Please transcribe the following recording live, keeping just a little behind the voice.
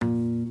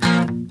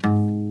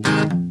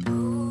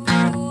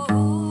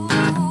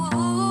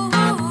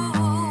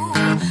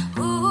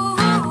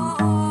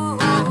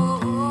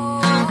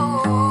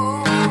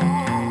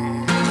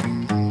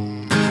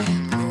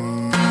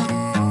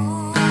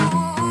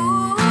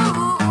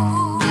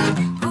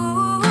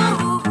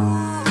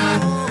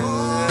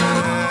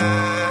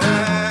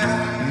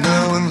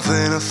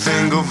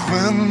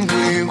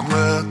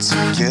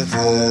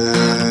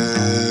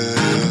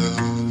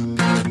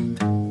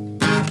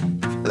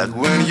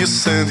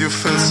said you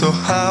felt so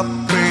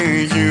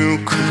happy you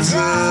could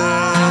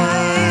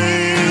die.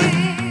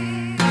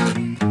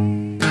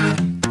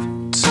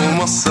 Told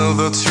myself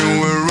that you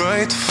were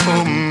right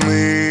for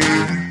me,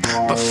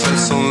 but felt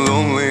so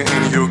lonely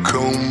in your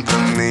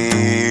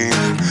company.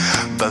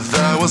 But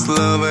that was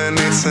love and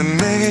it's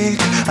an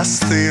ache I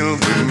still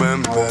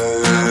remember.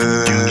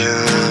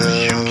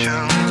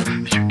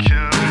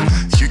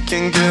 You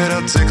can get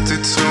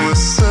addicted to a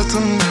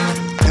certain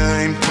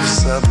kind of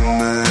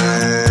sadness,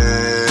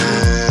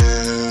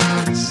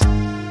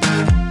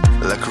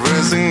 like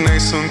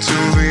resignation to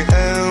the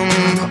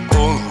end,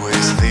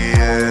 always the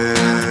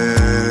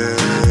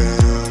end.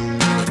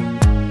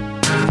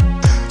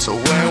 So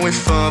when we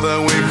thought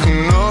that we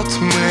could not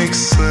make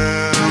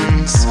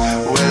sense,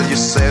 well, you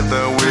said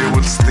that we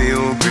would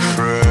still be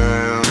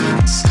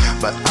friends.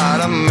 But I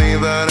admit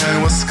that I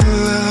was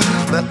glad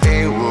that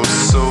it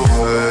was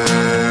over.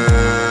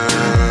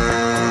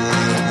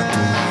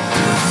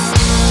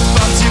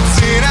 But you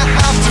didn't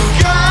have to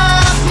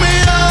cut me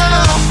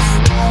off,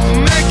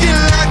 make it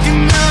like it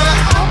never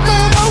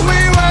happened, or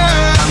we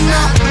were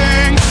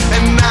nothing.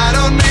 And I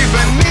don't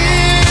even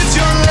need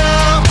your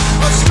love,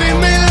 but treat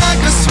me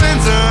like a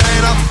stranger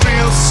and I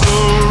feel so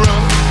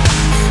wrong.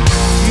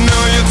 No,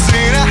 you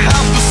didn't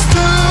have to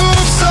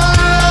stoop so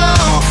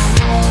low,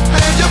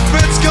 and your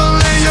friends call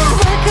in your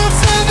records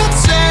and they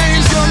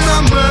change your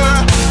number.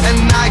 And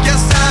I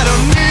guess I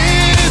don't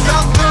need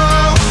that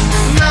though.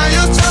 Now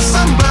you're just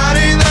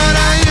somebody that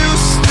I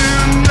used to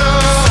know.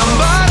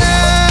 Somebody,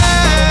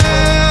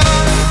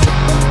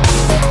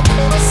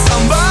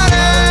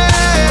 somebody,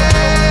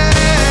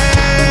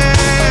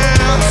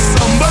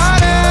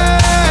 somebody.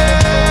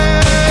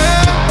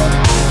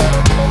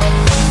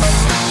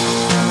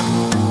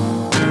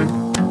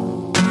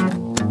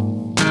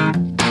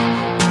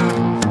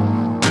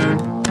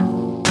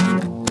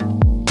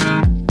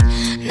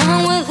 Now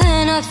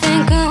within I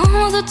think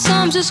all the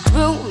time just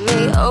screw me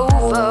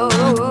over.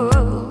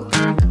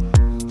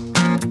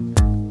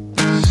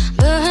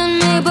 But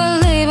me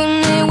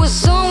believing it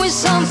was always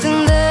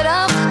something that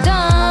I've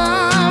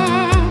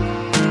done.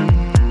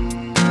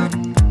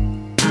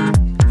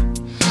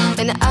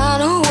 And I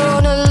don't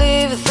wanna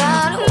live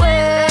that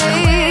way,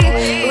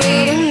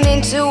 reading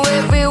into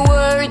every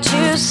word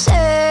you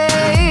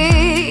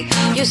say.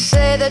 You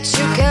say that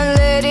you can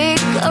let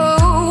it go,